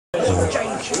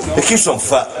It keeps them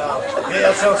fit. Yeah,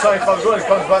 that's how sorry for good. He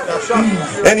comes back to the shop.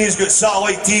 And he's got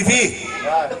satellite TV.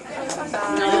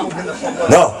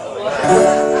 No.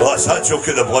 Well, that's that joke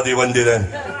at the bloody window then.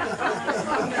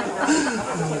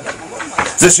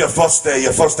 Is this your first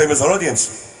time as an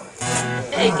audience?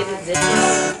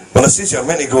 Well, it says you're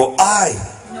meant to go, aye.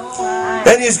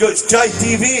 And he's got Sky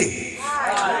TV.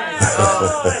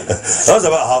 That was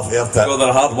about half-hearted. Got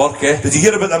their hard work, eh? Did you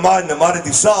hear about the man that married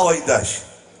his satellite dish?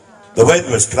 The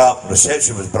wedding was crap, the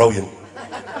reception was brilliant.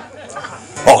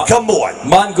 Oh, come on!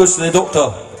 Man goes to the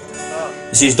doctor.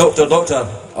 He says, Doctor,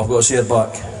 I've got a sore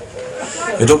back.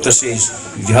 The doctor says,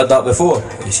 have you had that before?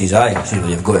 He says, aye. He says, well,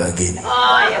 you've got it again.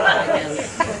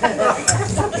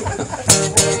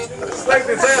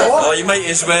 Oh, you might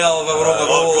as well if I were on the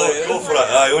roll. Go for it,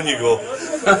 aye, on you go.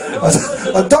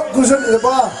 A duck goes into the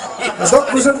bar. A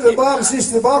duck goes into the bar and says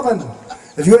to the barman,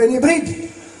 have you got any bread?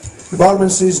 The barman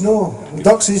says no. The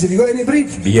duck says, have you got any bread?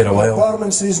 Be here a while. The barman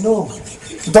says no.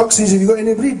 The duck says, have you got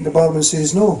any bread? The barman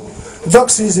says no. The duck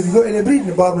says, have you got any bread?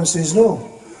 The barman says no.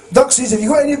 The duck says, have you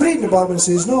got any bread? The barman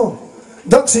says no. The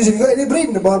duck says, have you got any bread?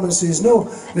 And the barman says no.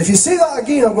 And if you say that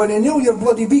again, I'm going to nail your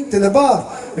bloody beak to the bar.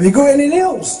 Have you got any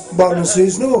nails? The barman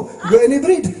says no. You got any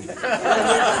bread?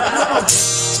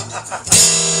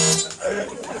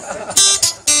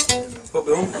 What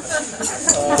we on?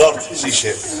 Third,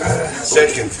 C-shape.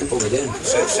 Second.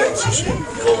 Second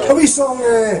C-shape. A wee song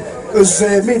was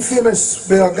made famous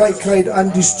by a guy called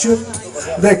Andy Stewart.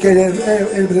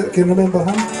 Anybody that can remember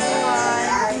him?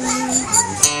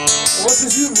 What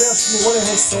is your version of one of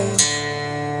his songs?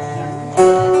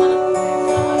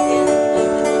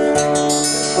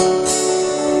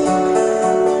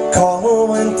 Cold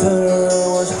winter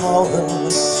was howling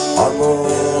on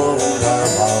Mullingar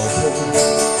Mountain.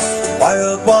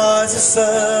 Wild was the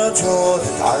surge of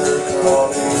the dark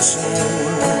rolling sea.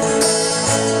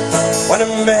 When I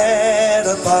met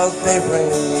about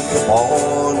daybreak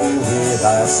upon you with I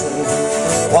say,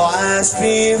 wise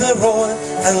be the road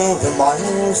and the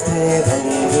miles to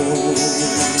Dundee.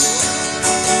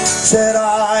 Said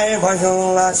I, my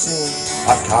young lassie,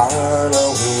 I can't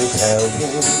only tell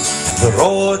you the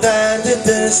road and the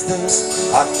distance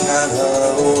I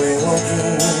cannot will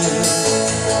give.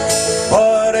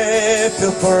 But if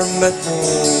you permit me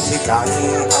to guide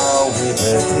away with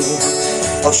you,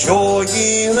 I'll show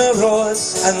you the road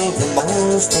and the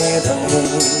miles to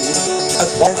Dundee. At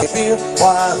one feel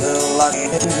while the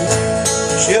light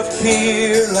she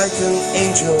appeared like an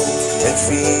angel in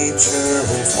feature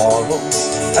and form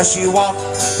as she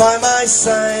walked by my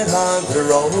side on the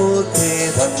road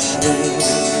to Dundee.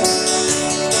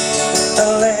 A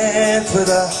lad with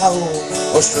a howl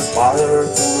was sparkling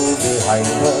behind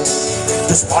us.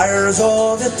 The spires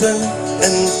of the dim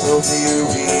and clear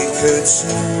we could see.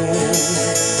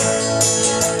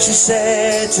 She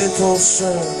said, gentle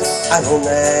sir, I will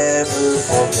never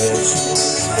forget you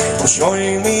for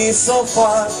showing me so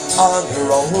far on the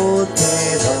road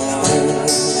to Dundee.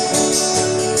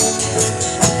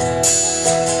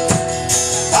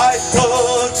 I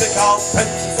took the coffin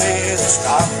with the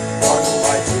scarf on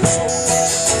my torso.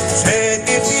 Said,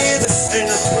 give me the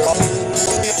sinner from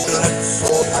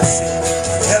so I see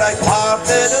that I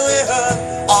parted with her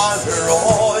on the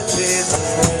road to Dundee.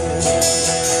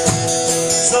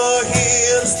 So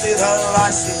here's to the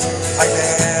lassie I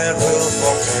never will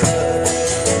forget her,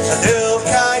 and the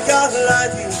kind of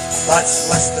laddie that's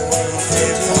listening to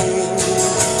me.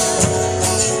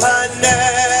 I'd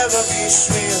never be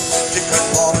sweet to good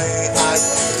boy I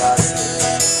love lassie,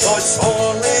 though it's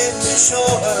only to show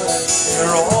her the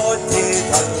road to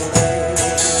Dundee.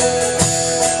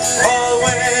 Oh,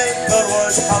 winter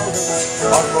was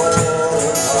howling on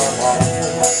Mullingar Mountain.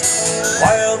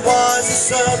 Wild was the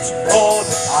search for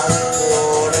the dark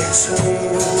rolling sea.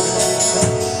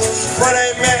 When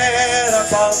I met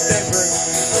about daybreak,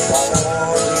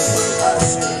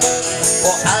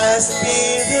 for as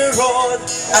be the road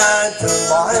and the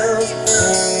miles